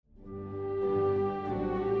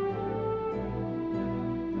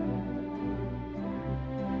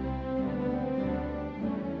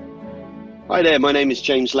Hi there, my name is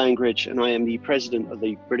James Langridge and I am the president of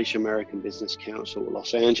the British American Business Council,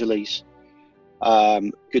 Los Angeles.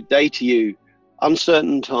 Good day to you.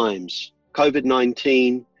 Uncertain times.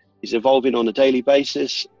 COVID-19 is evolving on a daily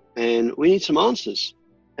basis and we need some answers.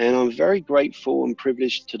 And I'm very grateful and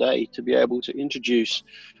privileged today to be able to introduce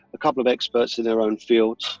a couple of experts in their own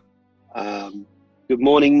fields. Good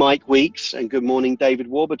morning, Mike Weeks, and good morning, David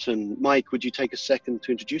Warburton. Mike, would you take a second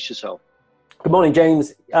to introduce yourself? Good morning,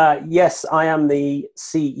 James. Yes, I am the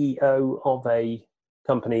CEO of a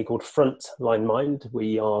company called Frontline Mind.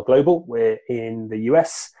 We are global. We're in the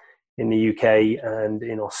US, in the UK, and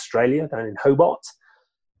in Australia, down in Hobart.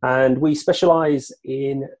 And we specialize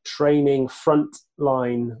in training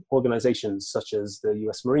frontline organizations such as the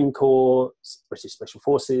US Marine Corps, British Special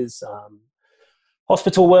Forces,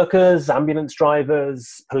 hospital workers, ambulance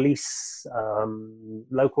drivers, police,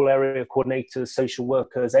 local area coordinators, social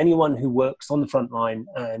workers, anyone who works on the front line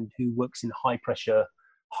and who works in high pressure,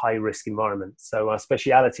 high risk environments. So our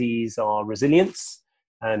specialities are resilience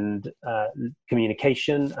and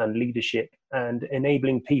communication and leadership, and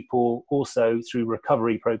enabling people also through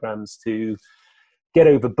recovery programs to get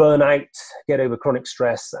over burnout, get over chronic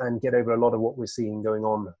stress, and get over a lot of what we're seeing going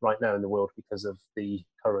on right now in the world because of the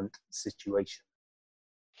current situation.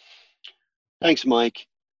 Thanks, Mike.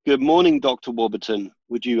 Good morning, Dr. Warburton.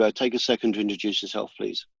 Would you take a second to introduce yourself,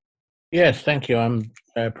 please? Yes, thank you. I'm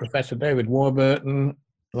Professor David Warburton,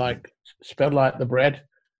 spelled like the bread,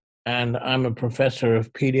 and I'm a professor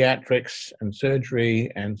of pediatrics and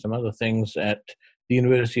surgery and some other things at the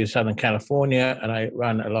University of Southern California, and I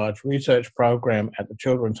run a large research program at the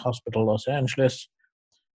Children's Hospital Los Angeles,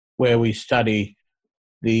 where we study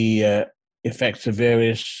the effects of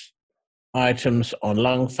various items on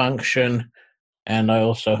lung function. And I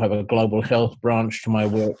also have a global health branch to my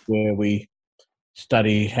work where we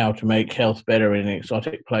study how to make health better in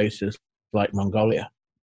exotic places like Mongolia.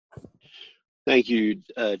 Thank you,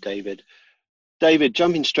 David. David,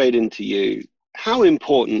 jumping straight into you, how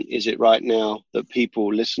important is it right now that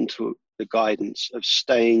people listen to the guidance of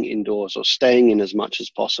staying indoors or staying in as much as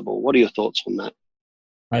possible? What are your thoughts on that?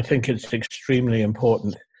 I think it's extremely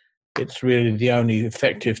important. It's really the only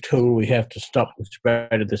effective tool we have to stop the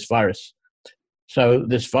spread of this virus. So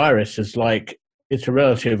this virus is it's a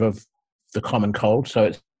relative of the common cold, so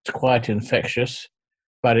it's quite infectious,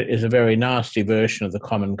 but it is a very nasty version of the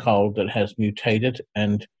common cold that has mutated,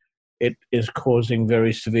 and it is causing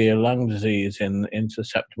very severe lung disease in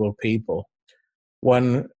susceptible people.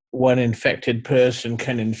 One infected person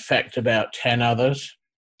can infect about 10 others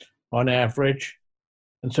on average.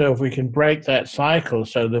 And so if we can break that cycle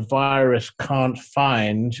so the virus can't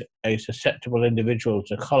find a susceptible individual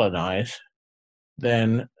to colonize,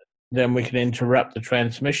 then we can interrupt the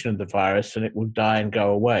transmission of the virus and it will die and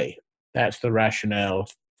go away. That's the rationale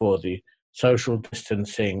for the social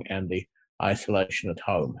distancing and the isolation at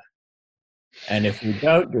home. And if we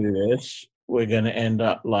don't do this, we're going to end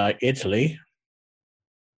up like Italy.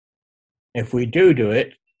 If we do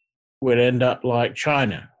it, we'll end up like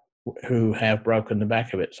China, who have broken the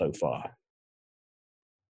back of it so far.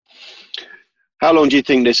 How long do you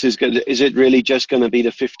think this is going to, is it really just going to be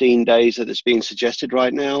the 15 days that is being suggested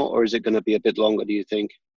right now, or is it going to be a bit longer, do you think?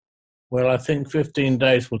 Well, I think 15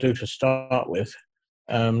 days will do to start with.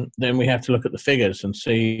 Then we have to look at the figures and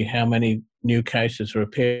see how many new cases are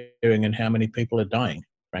appearing and how many people are dying,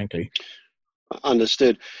 frankly.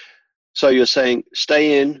 Understood. So you're saying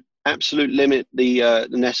stay in, absolute limit the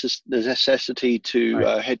necessity to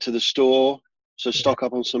head to the store, so stock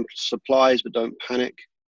up on some supplies, but don't panic.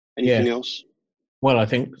 Anything else? Well, I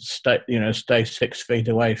think stay 6 feet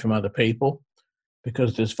away from other people,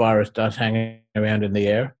 because this virus does hang around in the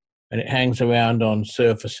air and it hangs around on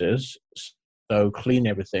surfaces. So clean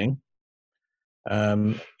everything.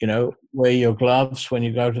 Wear your gloves when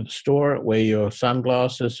you go to the store. Wear your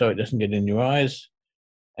sunglasses so it doesn't get in your eyes.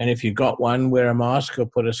 And if you've got one, wear a mask or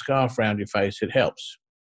put a scarf around your face. It helps.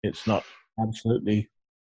 It's not absolutely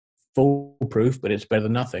foolproof, but it's better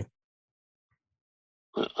than nothing.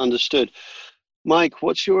 Understood. Mike,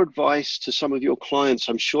 what's your advice to some of your clients?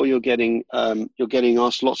 I'm sure you're getting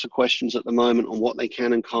asked lots of questions at the moment on what they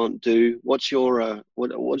can and can't do. What's your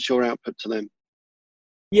output to them?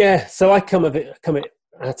 Yeah, so I come at it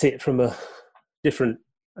from a different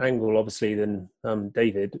angle, obviously, than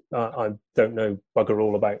David. I don't know bugger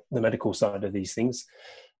all about the medical side of these things.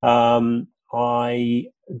 I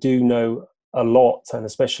do know a lot, and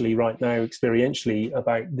especially right now experientially,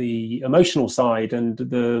 about the emotional side and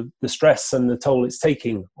the stress and the toll it's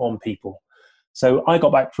taking on people. So I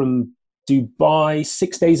got back from Dubai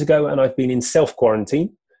 6 days ago and I've been in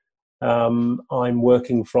self-quarantine. I'm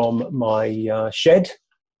working from my shed.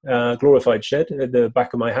 glorified shed at the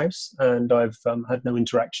back of my house, and I've had no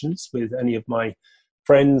interactions with any of my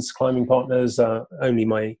friends, climbing partners, only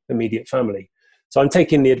my immediate family. So I'm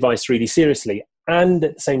taking the advice really seriously, and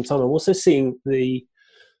at the same time, I'm also seeing the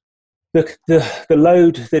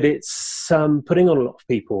load that it's putting on a lot of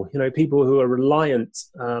people. People who are reliant,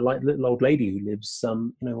 like the little old lady who lives,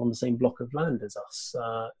 on the same block of land as us,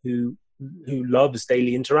 who loves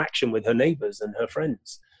daily interaction with her neighbours and her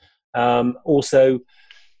friends. Also,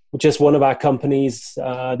 just one of our companies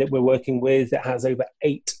that we're working with that has over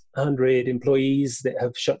 800 employees that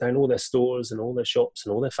have shut down all their stores and all their shops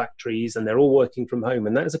and all their factories, and they're all working from home.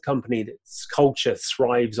 And that is a company that's culture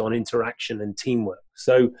thrives on interaction and teamwork.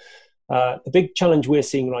 So the big challenge we're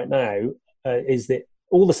seeing right now is that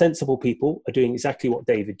all the sensible people are doing exactly what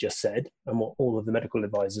David just said and what all of the medical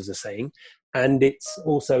advisors are saying. And it's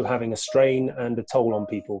also having a strain and a toll on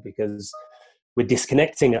people because we're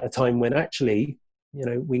disconnecting at a time when actually,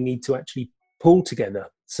 we need to actually pull together.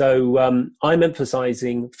 So I'm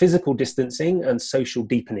emphasizing physical distancing and social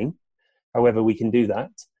deepening, however we can do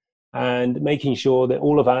that, and making sure that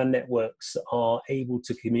all of our networks are able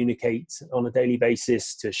to communicate on a daily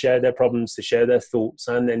basis, to share their problems, to share their thoughts,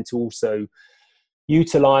 and then to also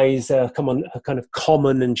utilize a kind of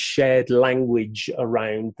common and shared language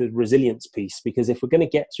around the resilience piece. Because if we're going to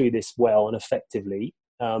get through this well and effectively,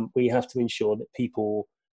 we have to ensure that people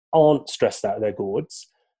aren't stressed out of their gourds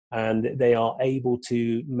and they are able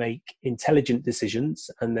to make intelligent decisions,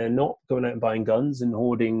 and they're not going out and buying guns and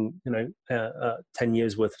hoarding 10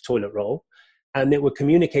 years worth of toilet roll, and that we're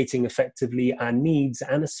communicating effectively our needs,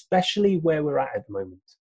 and especially where we're at the moment.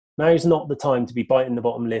 Now is not the time to be biting the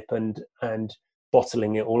bottom lip and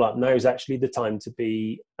bottling it all up. Now is actually the time to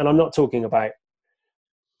be, and I'm not talking about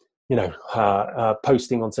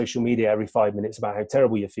posting on social media every 5 minutes about how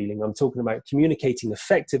terrible you're feeling. I'm talking about communicating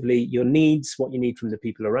effectively your needs, what you need from the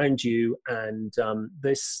people around you. And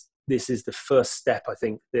this is the first step, I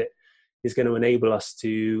think, that is going to enable us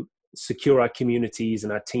to secure our communities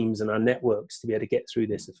and our teams and our networks to be able to get through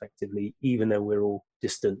this effectively, even though we're all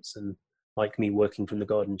distant and, like me, working from the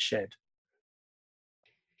garden shed.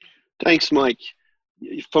 Thanks, Mike.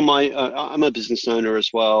 I'm a business owner as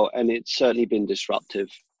well, and it's certainly been disruptive.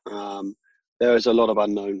 There is a lot of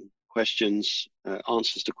unknown questions,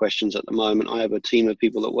 answers to questions at the moment. I have a team of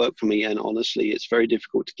people that work for me, and honestly, it's very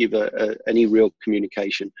difficult to give any real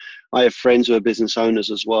communication. I have friends who are business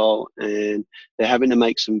owners as well, and they're having to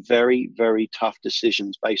make some very, very tough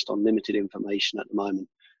decisions based on limited information at the moment.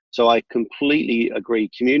 So I completely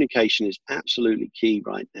agree. Communication is absolutely key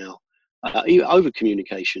right now. Over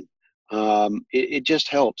communication. It just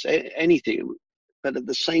helps anything. But at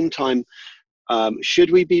the same time,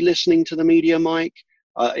 should we be listening to the media, Mike?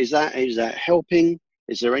 Is that helping?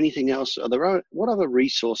 Is there anything else? What other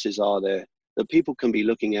resources are there that people can be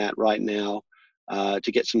looking at right now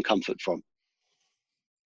to get some comfort from?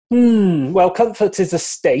 Well, comfort is a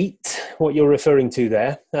state, what you're referring to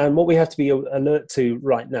there. And what we have to be alert to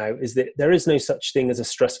right now is that there is no such thing as a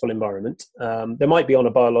stressful environment. There might be on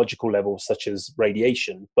a biological level, such as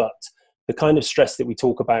radiation, but the kind of stress that we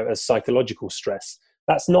talk about as psychological stress,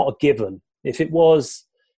 that's not a given. If it was,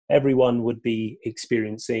 everyone would be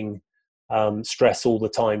experiencing stress all the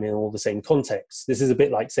time in all the same contexts. This is a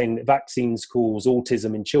bit like saying that vaccines cause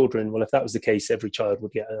autism in children. Well, if that was the case, every child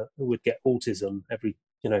would get autism.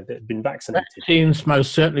 That had been vaccinated. Vaccines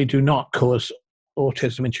most certainly do not cause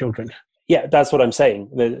autism in children. Yeah, that's what I'm saying.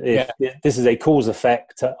 This is a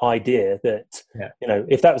cause-effect idea that,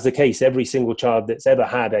 if that was the case, every single child that's ever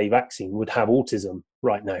had a vaccine would have autism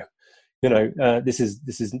right now. This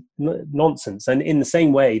is nonsense. And in the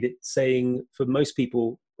same way that saying for most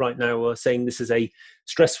people right now are saying this is a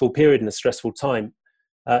stressful period and a stressful time,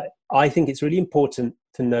 I think it's really important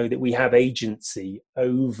to know that we have agency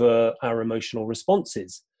over our emotional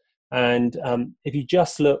responses. And if you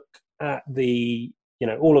just look at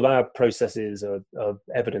all of our processes are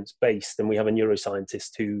evidence-based, and we have a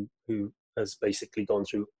neuroscientist who has basically gone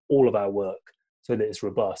through all of our work so that it's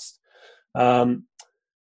robust.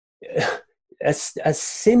 As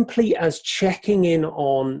simply as checking in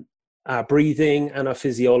on our breathing and our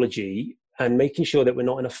physiology and making sure that we're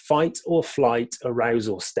not in a fight or flight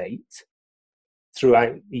arousal state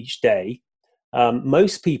throughout each day.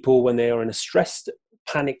 Most people, when they are in a stressed,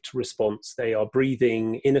 panicked response, they are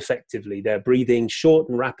breathing ineffectively. They're breathing short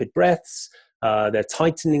and rapid breaths. They're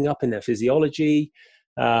tightening up in their physiology.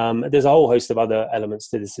 There's a whole host of other elements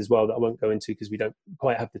to this as well that I won't go into because we don't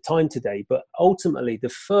quite have the time today. But ultimately, the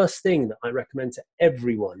first thing that I recommend to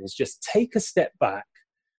everyone is just take a step back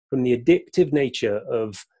from the addictive nature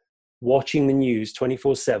of watching the news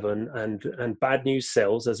 24/7 and bad news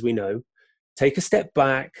sells, as we know. take a step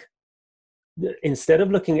back. Instead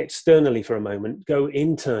of looking externally for a moment, go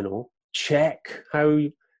internal, check how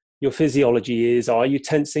your physiology is. Are you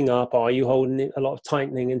tensing up? Are you holding a lot of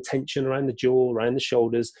tightening and tension around the jaw, around the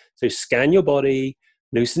shoulders? So scan your body,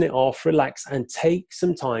 loosen it off, relax, and take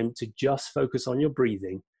some time to just focus on your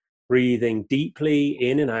breathing deeply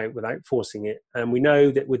in and out without forcing it. And we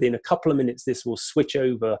know that within a couple of minutes, this will switch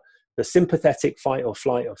over the sympathetic fight or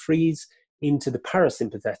flight or freeze into the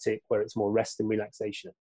parasympathetic, where it's more rest and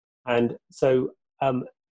relaxation. And so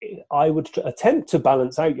I would attempt to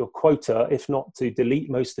balance out your quota, if not to delete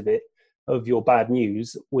most of it, of your bad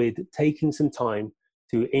news, with taking some time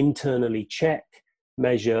to internally check,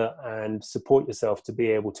 measure, and support yourself to be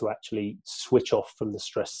able to actually switch off from the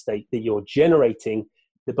stress state that you're generating,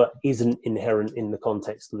 but isn't inherent in the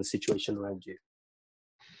context of the situation around you.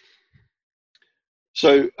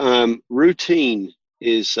 So routine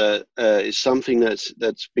is something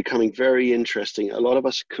that's becoming very interesting. A lot of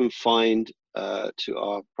us confined to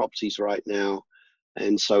our properties right now,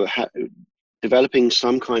 and so developing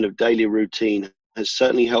some kind of daily routine has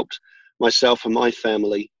certainly helped myself and my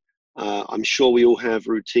family. I'm sure we all have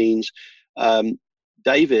routines.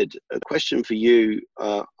 David, a question for you.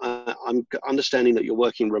 I'm understanding that you're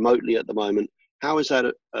working remotely at the moment. How is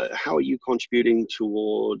that? How are you contributing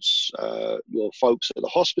towards your folks at the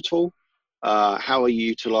hospital? How are you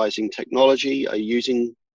utilizing technology? Are you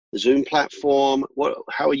using the Zoom platform?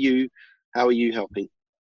 How are you helping?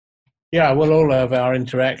 Yeah, well, all of our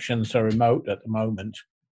interactions are remote at the moment.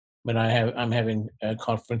 But I'm having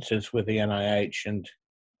conferences with the NIH and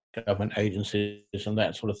government agencies and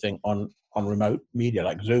that sort of thing on remote media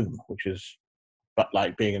like Zoom, which is but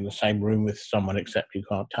like being in the same room with someone except you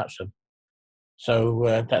can't touch them.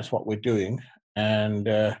 So that's what we're doing. And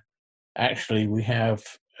actually we have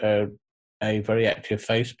a very active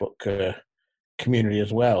Facebook community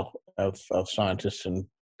as well of scientists and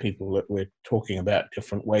people that we're talking about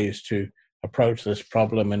different ways to approach this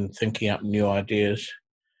problem and thinking up new ideas.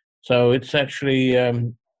 So it's actually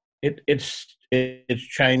it's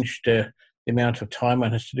changed the amount of time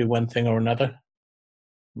one has to do one thing or another.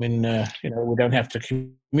 I mean, we don't have to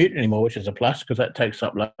commute anymore, which is a plus because that takes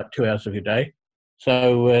up like 2 hours of your day.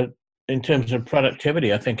 So in terms of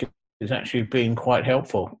productivity, I think it's actually been quite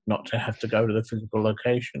helpful not to have to go to the physical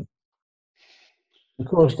location. Of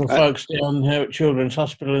course, the folks down here at Children's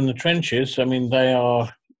Hospital in the trenches, I mean, they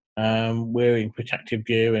are wearing protective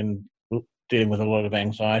gear and dealing with a lot of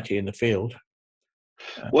anxiety in the field.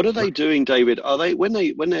 What are they doing, David? Are they when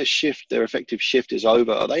their effective shift is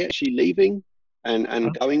over, are they actually leaving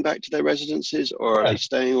and going back to their residences, or are they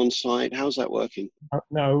staying on site? How's that working?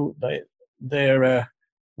 No, they're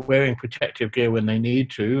wearing protective gear when they need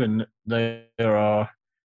to, and there are.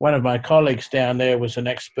 One of my colleagues down there was an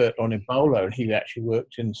expert on Ebola, and he actually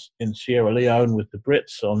worked in Sierra Leone with the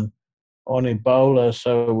Brits on Ebola.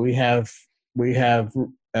 So we have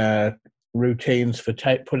routines for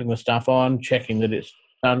putting the stuff on, checking that it's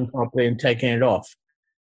done properly, and taking it off,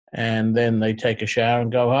 and then they take a shower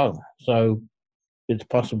and go home. So it's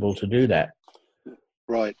possible to do that.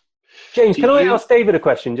 Right. James, can I ask David a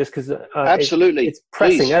question, just because absolutely, it's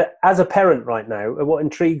pressing. Please. As a parent right now, what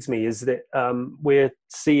intrigues me is that we're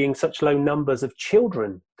seeing such low numbers of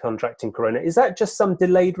children contracting corona. Is that just some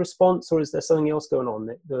delayed response, or is there something else going on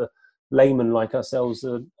that the laymen like ourselves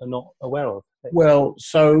are not aware of? Well,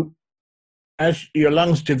 so as your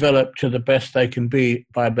lungs develop to the best they can be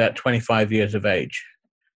by about 25 years of age,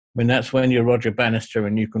 I mean, that's when you're Roger Bannister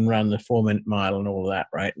and you can run the 4-minute mile and all that,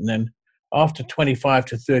 right? And then after 25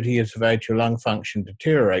 to 30 years of age, your lung function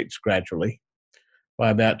deteriorates gradually by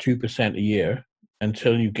about 2% a year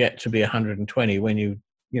until you get to be 120 when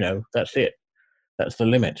that's it. That's the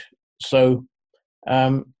limit. So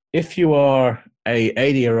if you are a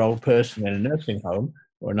 80-year-old person in a nursing home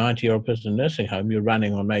or a 90-year-old person in a nursing home, you're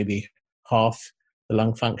running on maybe half the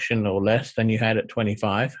lung function or less than you had at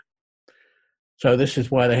 25. So this is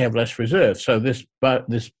why they have less reserve. So this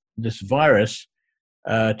virus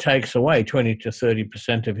takes away 20 to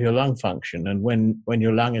 30% of your lung function. And when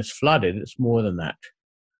your lung is flooded, it's more than that.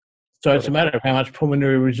 So it's a matter of how much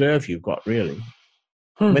pulmonary reserve you've got, really.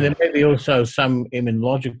 I mean, there may be also some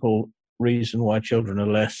immunological reason why children are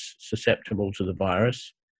less susceptible to the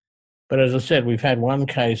virus. But as I said, we've had one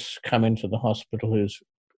case come into the hospital who's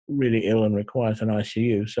really ill and requires an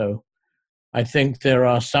ICU. So I think there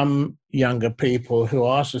are some younger people who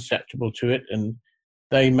are susceptible to it, and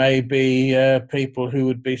they may be people who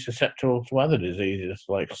would be susceptible to other diseases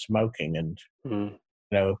like smoking and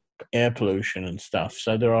air pollution and stuff.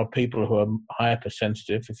 So there are people who are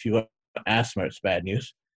hypersensitive. If you've got asthma, it's bad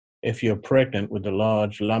news. If you're pregnant with a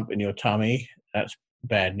large lump in your tummy, that's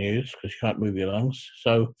bad news because you can't move your lungs.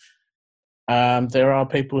 So there are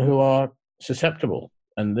people who are susceptible,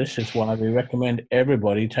 and this is why we recommend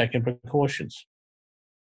everybody taking precautions.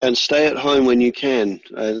 And stay at home when you can.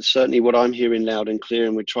 Certainly what I'm hearing loud and clear,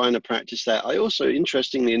 and we're trying to practice that. I also,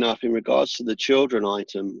 interestingly enough, in regards to the children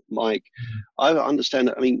item, Mike, I understand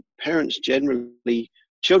that, I mean,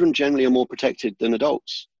 children generally are more protected than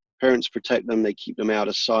adults. Parents protect them, they keep them out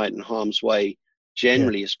of sight and harm's way,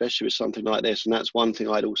 generally, especially with something like this. And that's one thing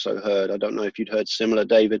I'd also heard. I don't know if you'd heard similar,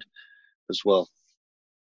 David, as well.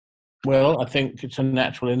 Well, I think it's a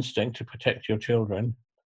natural instinct to protect your children.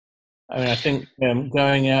 I mean, I think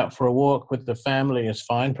going out for a walk with the family is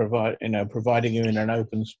fine, providing you're in an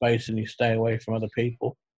open space and you stay away from other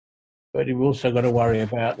people. But you've also got to worry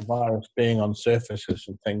about the virus being on surfaces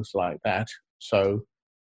and things like that. So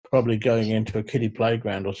probably going into a kiddie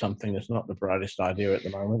playground or something is not the brightest idea at the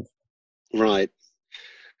moment. Right.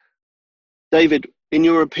 David, in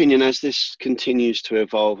your opinion, as this continues to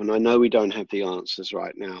evolve, and I know we don't have the answers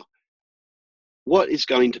right now, what is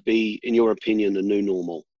going to be, in your opinion, the new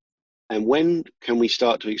normal? And when can we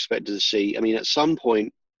start to expect to see, I mean, at some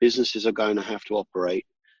point, businesses are going to have to operate.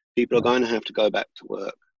 People are going to have to go back to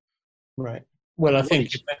work. Right. Well, I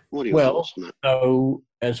think, what are your thoughts on that? So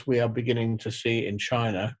as we are beginning to see in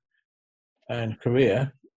China and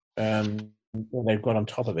Korea, they've got on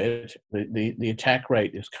top of it, the attack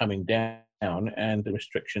rate is coming down and the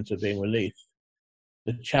restrictions are being released.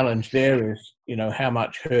 The challenge there is, how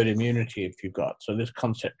much herd immunity have you got? So this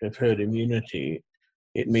concept of herd immunity,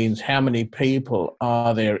 it means how many people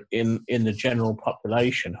are there in the general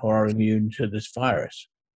population who are immune to this virus.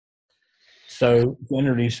 So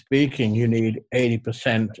generally speaking, you need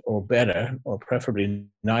 80% or better, or preferably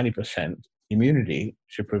 90% immunity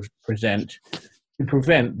to prevent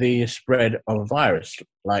the spread of a virus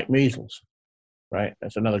like measles, right?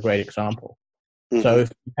 That's another great example. Mm-hmm. So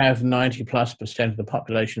if you have 90+% of the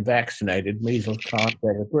population vaccinated, measles can't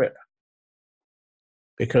get a grip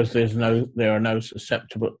because there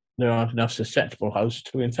aren't enough susceptible hosts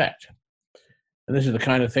to infect. And this is the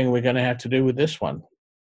kind of thing we're going to have to do with this one.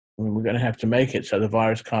 I mean, we're going to have to make it so the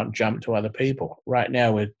virus can't jump to other people. Right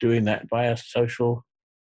now, we're doing that by a social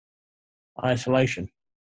isolation.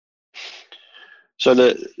 So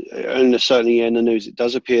and certainly in the news, it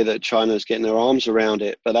does appear that China's getting their arms around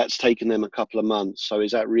it, but that's taken them a couple of months. So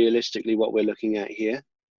is that realistically what we're looking at here?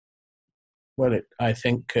 Well, I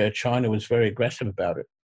think China was very aggressive about it,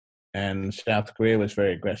 and South Korea was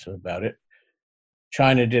very aggressive about it.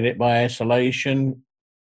 China did it by isolation.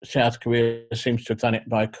 South Korea seems to have done it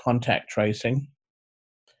by contact tracing.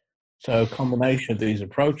 So a combination of these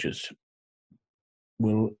approaches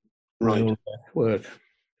will work.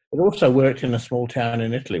 It also worked in a small town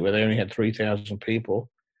in Italy where they only had 3,000 people.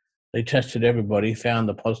 They tested everybody, found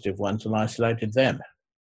the positive ones, and isolated them.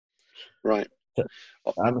 Right. So,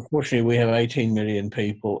 unfortunately, we have 18 million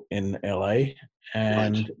people in LA,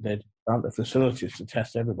 and there aren't the facilities to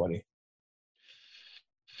test everybody.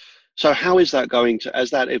 So how is that going to, as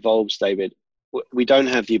that evolves, David? We don't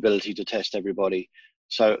have the ability to test everybody.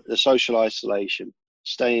 So the social isolation,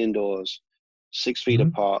 stay indoors, 6 feet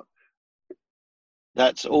apart,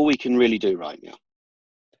 that's all we can really do right now.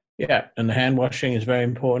 Yeah, and the hand washing is very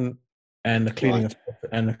important, and the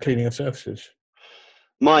cleaning of surfaces.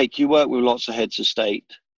 Mike, you work with lots of heads of state.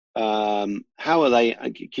 How are they?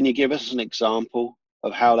 Can you give us an example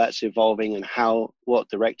of how that's evolving and what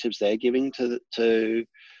directives they're giving to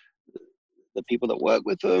the people that work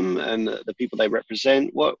with them and the people they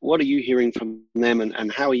represent? What are you hearing from them,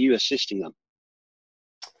 and how are you assisting them?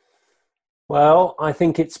 Well, I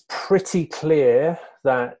think it's pretty clear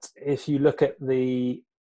that if you look at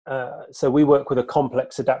so we work with a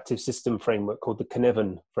complex adaptive system framework called the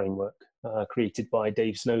Cynefin framework, created by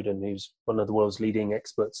Dave Snowden, who's one of the world's leading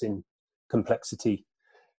experts in complexity.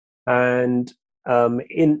 And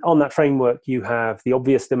on that framework, you have the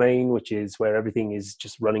obvious domain, which is where everything is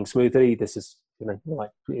just running smoothly. This is,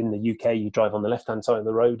 like in the UK, you drive on the left-hand side of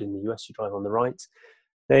the road. In the US, you drive on the right.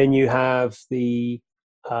 Then you have the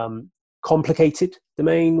complicated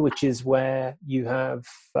domain, which is where you have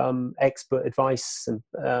expert advice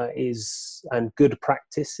and good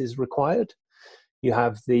practice is required. You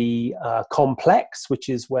have the complex, which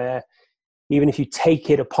is where even if you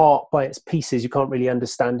take it apart by its pieces, you can't really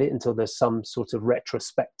understand it until there's some sort of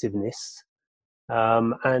retrospectiveness.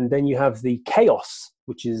 And then you have the chaos,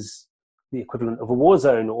 which is the equivalent of a war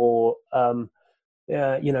zone or a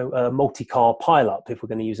multi-car pileup, if we're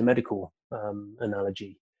going to use a medical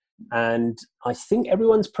analogy. And I think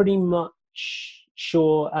everyone's pretty much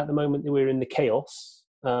sure at the moment that we're in the chaos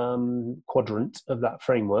quadrant of that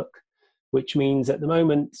framework. which means at the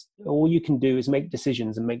moment, all you can do is make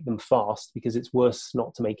decisions and make them fast, because it's worse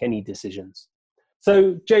not to make any decisions.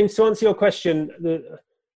 So, James, to answer your question,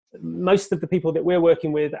 most of the people that we're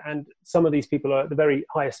working with, and some of these people are at the very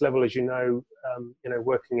highest level, as you know,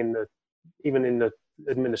 working even in the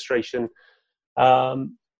administration,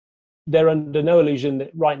 they're under no illusion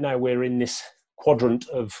that right now we're in this quadrant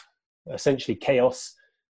of essentially chaos,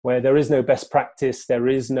 where there is no best practice, there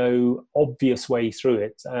is no obvious way through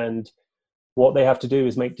it. And what they have to do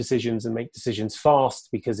is make decisions, and make decisions fast,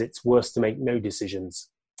 because it's worse to make no decisions.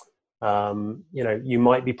 You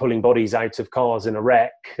might be pulling bodies out of cars in a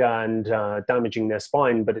wreck and damaging their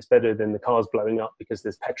spine, but it's better than the cars blowing up because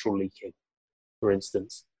there's petrol leaking, for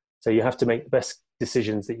instance. So you have to make the best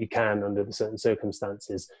decisions that you can under the certain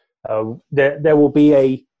circumstances. There will be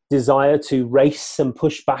a desire to race and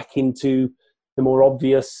push back into the more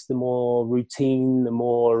obvious, the more routine, the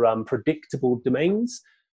more predictable domains.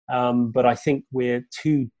 But I think we're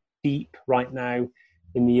too deep right now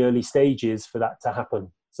in the early stages for that to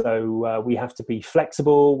happen. So we have to be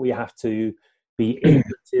flexible. We have to be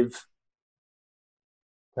innovative.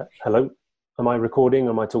 Hello? Am I recording,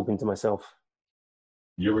 or am I talking to myself?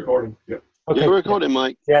 You're recording, yeah. Okay. You're recording,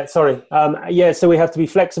 Mike. Yeah, sorry. So we have to be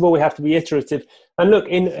flexible. We have to be iterative. And look,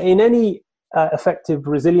 in any effective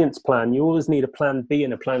resilience plan, you always need a plan B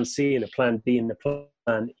and a plan C and a plan D and a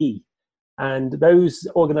plan E. And those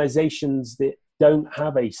organizations that don't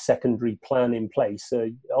have a secondary plan in place are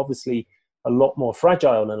obviously a lot more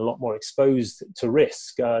fragile and a lot more exposed to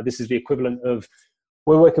risk. This is the equivalent of,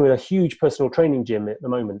 we're working with a huge personal training gym at the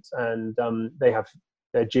moment, and they have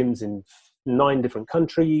their gyms in 9 different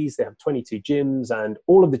countries. They have 22 gyms, and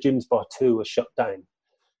all of the gyms bar 2 are shut down.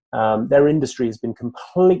 Their industry has been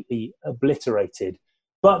completely obliterated,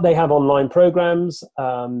 but they have online programs.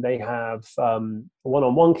 They have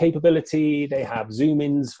one-on-one capability. They have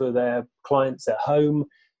Zoom-ins for their clients at home.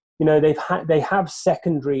 They have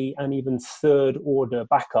secondary and even third order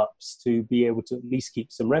backups to be able to at least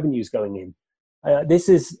keep some revenues going in. This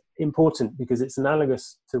is important because it's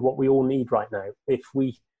analogous to what we all need right now. If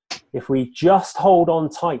we just hold on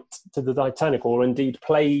tight to the Titanic, or indeed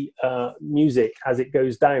play music as it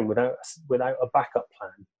goes down without a backup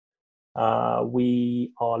plan,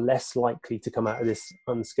 we are less likely to come out of this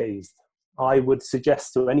unscathed. I would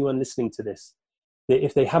suggest to anyone listening to this that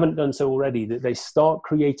if they haven't done so already, that they start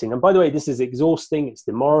creating. And by the way, this is exhausting, it's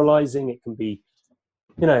demoralizing, it can be,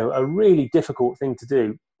 a really difficult thing to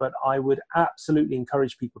do. But I would absolutely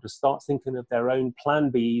encourage people to start thinking of their own plan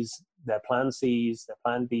Bs, their plan Cs, their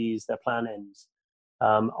plan Ds, their plan Ns,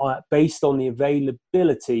 based on the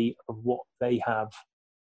availability of what they have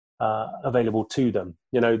available to them.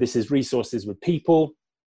 This is resources with people,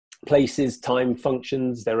 places, time,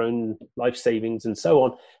 functions, their own life savings, and so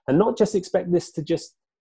on. And not just expect this to just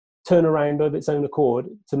turn around of its own accord,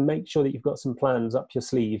 to make sure that you've got some plans up your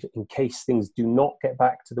sleeve in case things do not get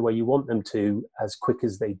back to the way you want them to as quick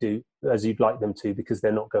as they do, as you'd like them to, because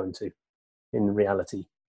they're not going to in reality.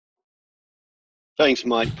 Thanks,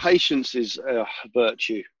 Mike. Patience is a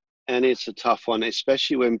virtue, and it's a tough one,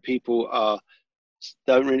 especially when people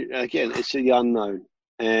don't really, again, it's the unknown.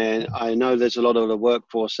 And I know there's a lot of the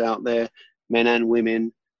workforce out there, men and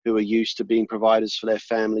women, who are used to being providers for their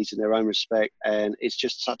families in their own respect. And it's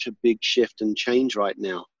just such a big shift and change right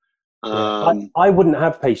now. I wouldn't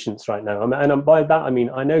have patience right now. And by that, I mean,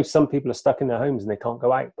 I know some people are stuck in their homes and they can't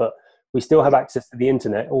go out, but we still have access to the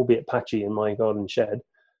internet, albeit patchy in my garden shed.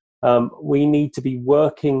 We need to be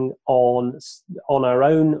working on our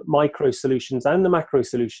own micro solutions and the macro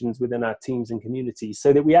solutions within our teams and communities,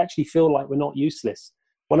 so that we actually feel like we're not useless.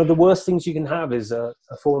 One of the worst things you can have is a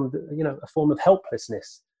form of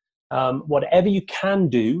helplessness. Whatever you can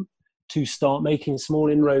do to start making small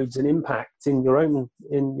inroads and impact in your own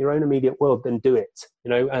immediate world, then do it.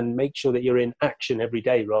 And make sure that you're in action every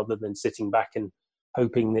day rather than sitting back and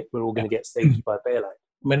hoping that we're all going to get saved by a bailout.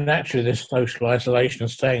 I mean, actually, this social isolation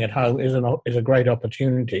and staying at home is a great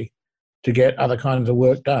opportunity to get other kinds of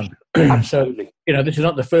work done. Absolutely. So, this is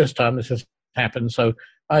not the first time this has happened. So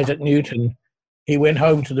Isaac Newton, he went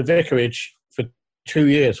home to the vicarage for 2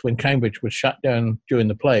 years when Cambridge was shut down during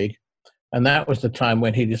the plague. And that was the time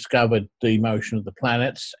when he discovered the motion of the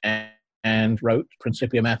planets and wrote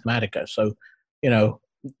Principia Mathematica. So,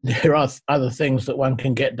 there are other things that one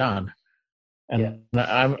can get done. And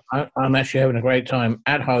yeah. I'm actually having a great time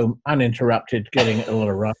at home, uninterrupted, getting a lot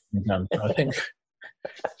of writing done. So I think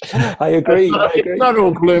I agree. It's not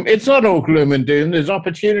all gloom. It's not all gloom and doom. There's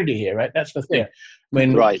opportunity here, right? That's the thing. I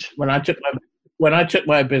mean, right. When I took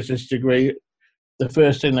my business degree, the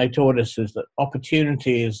first thing they taught us is that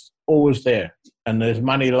opportunity is always there. and there's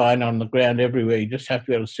money lying on the ground everywhere. You just have to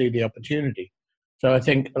be able to see the opportunity. So I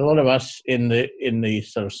think a lot of us in the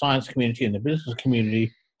sort of science community and the business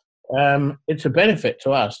community, it's a benefit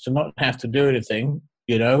to us to not have to do anything,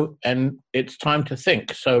 you know, and it's time to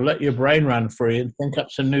think. So let your brain run free and think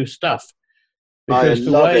up some new stuff. Because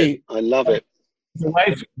I love it.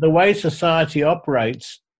 The way society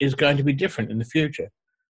operates is going to be different in the future.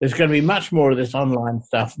 There's going to be much more of this online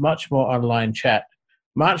stuff, much more online chat,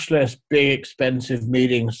 much less big, expensive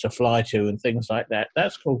meetings to fly to and things like that.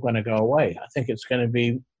 That's all going to go away. I think it's going to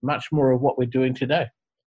be much more of what we're doing today.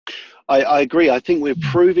 I agree. I think we're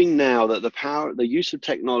proving now that the use of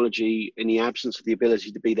technology in the absence of the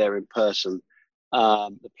ability to be there in person,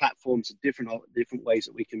 the platforms of different ways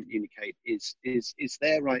that we can communicate is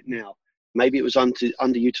there right now. Maybe it was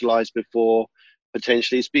underutilized before,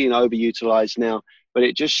 potentially it's being overutilized now, but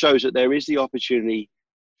it just shows that there is the opportunity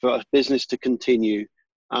for a business to continue.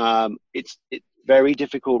 It's very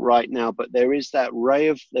difficult right now, but there is that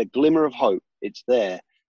the glimmer of hope. It's there.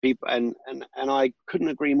 People and I couldn't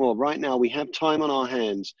agree more. Right now we have time on our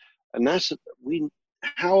hands, and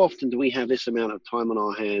how often do we have this amount of time on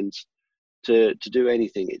our hands to do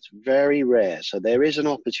anything? It's very rare. So there is an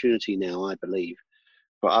opportunity now, I believe,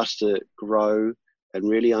 for us to grow and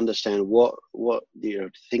really understand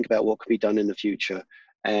think about what could be done in the future,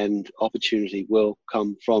 and opportunity will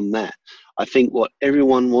come from that. I think what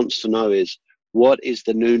everyone wants to know is, what is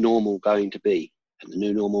the new normal going to be? And the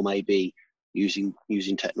new normal may be using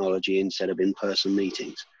technology instead of in-person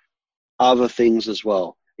meetings. Other things as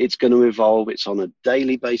well. It's going to evolve. It's on a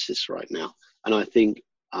daily basis right now. And I think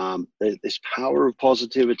this power of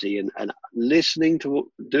positivity and listening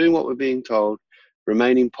to doing what we're being told,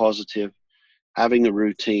 remaining positive, having a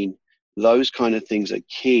routine, those kind of things are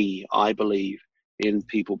key, I believe, in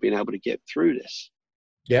people being able to get through this.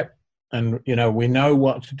 Yep. And, you know, we know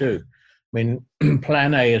what to do. I mean,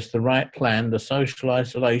 plan A is the right plan, the social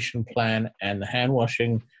isolation plan and the hand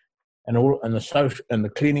washing and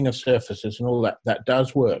the cleaning of surfaces and all that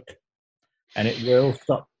does work. And it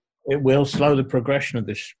will slow the progression of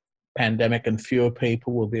this pandemic, and fewer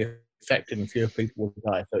people will be affected and fewer people will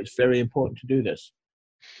die. So it's very important to do this.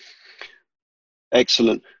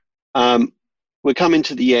 Excellent. We're coming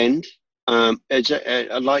to the end.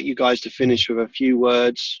 I'd like you guys to finish with a few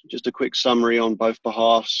words, just a quick summary on both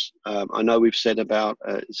behalves. I know we've said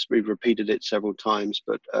we've repeated it several times,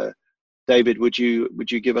 but David, would you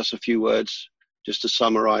give us a few words just to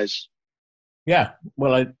summarize? Yeah,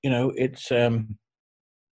 well, it's an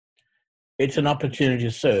opportunity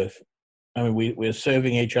to serve. I mean, we're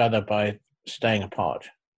serving each other by staying apart,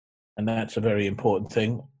 and that's a very important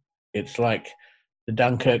thing. It's like the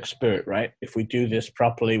Dunkirk spirit, right? If we do this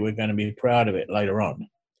properly, we're going to be proud of it later on.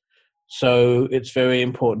 So it's very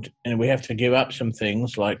important, and we have to give up some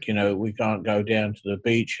things, like, you know, we can't go down to the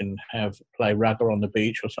beach and play rugby on the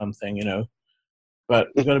beach or something, you know, but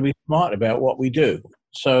we've got to be smart about what we do.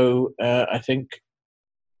 So I think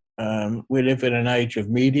we live in an age of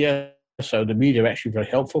media, so the media are actually very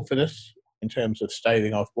helpful for this in terms of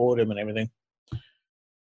staving off boredom and everything.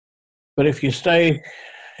 But if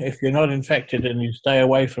you're not infected and you stay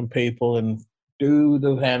away from people and do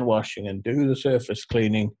the hand washing and do the surface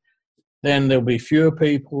cleaning, then there'll be fewer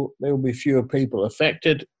people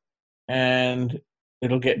affected, and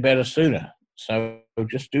it'll get better sooner. So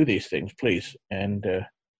just do these things, please, and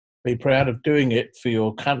be proud of doing it for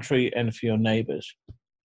your country and for your neighbors.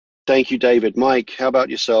 Thank you, David. Mike, how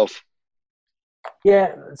about yourself?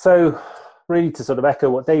 Yeah, so really to sort of echo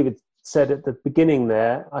what David said at the beginning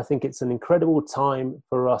there, I think it's an incredible time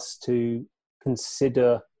for us to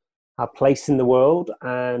consider our place in the world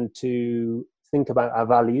and to think about our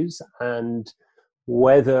values, and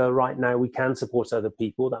whether right now we can support other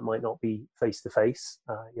people. That might not be face to face,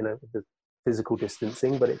 with the physical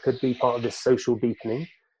distancing, but it could be part of this social deepening,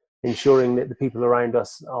 ensuring that the people around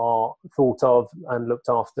us are thought of and looked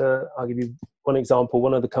after. I'll give you one example.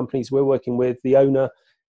 One of the companies we're working with, the owner,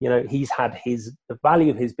 he's had the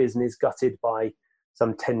value of his business gutted by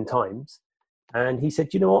some 10 times. And he said,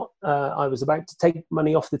 I was about to take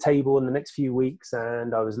money off the table in the next few weeks,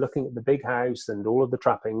 and I was looking at the big house and all of the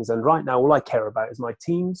trappings. And right now, all I care about is my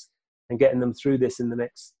teams and getting them through this in the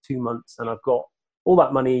next 2 months. And I've got all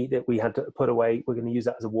that money that we had to put away. We're going to use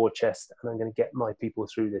that as a war chest, and I'm going to get my people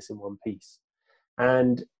through this in one piece.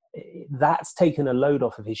 And that's taken a load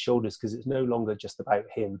off of his shoulders, because it's no longer just about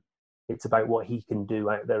him. It's about what he can do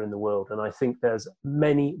out there in the world. And I think there's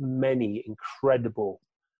many, many incredible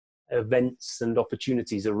events and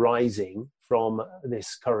opportunities arising from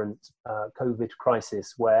this current COVID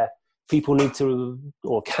crisis, where people need to,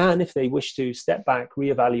 or can, if they wish to, step back,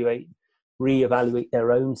 reevaluate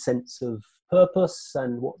their own sense of purpose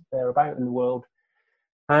and what they're about in the world,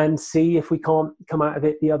 and see if we can't come out of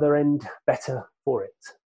it the other end better for it.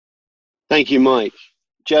 Thank you, Mike.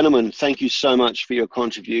 Gentlemen, thank you so much for your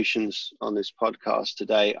contributions on this podcast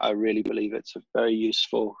today. I really believe it's a very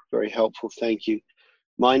useful, very helpful. Thank you.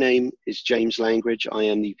 My name is James Langridge. I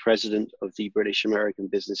am the president of the British American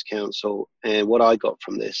Business Council. And what I got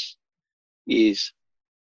from this is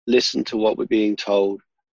listen to what we're being told,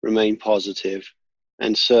 remain positive,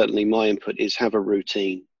 and certainly my input is have a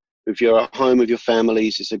routine. If you're at home with your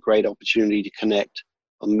families, it's a great opportunity to connect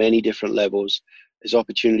on many different levels. There's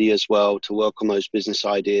opportunity as well to work on those business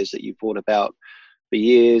ideas that you've thought about for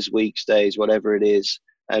years, weeks, days, whatever it is,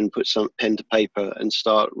 and put some pen to paper and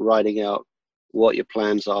start writing out what your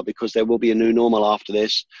plans are, because there will be a new normal after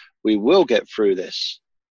this. We will get through this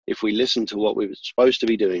if we listen to what we're supposed to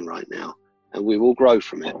be doing right now, and we will grow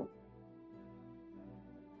from it.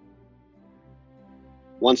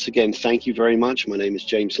 Once again, thank you very much. My name is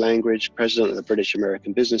James Langridge, president of the British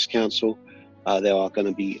American Business Council. There are going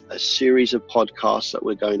to be a series of podcasts that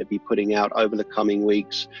we're going to be putting out over the coming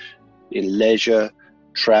weeks in leisure,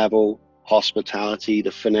 travel, hospitality,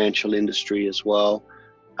 the financial industry as well,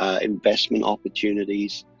 investment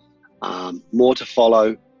opportunities. More to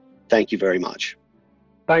follow. Thank you very much.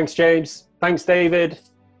 Thanks, James. Thanks, David.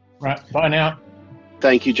 Right. Bye now.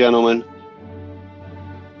 Thank you, gentlemen.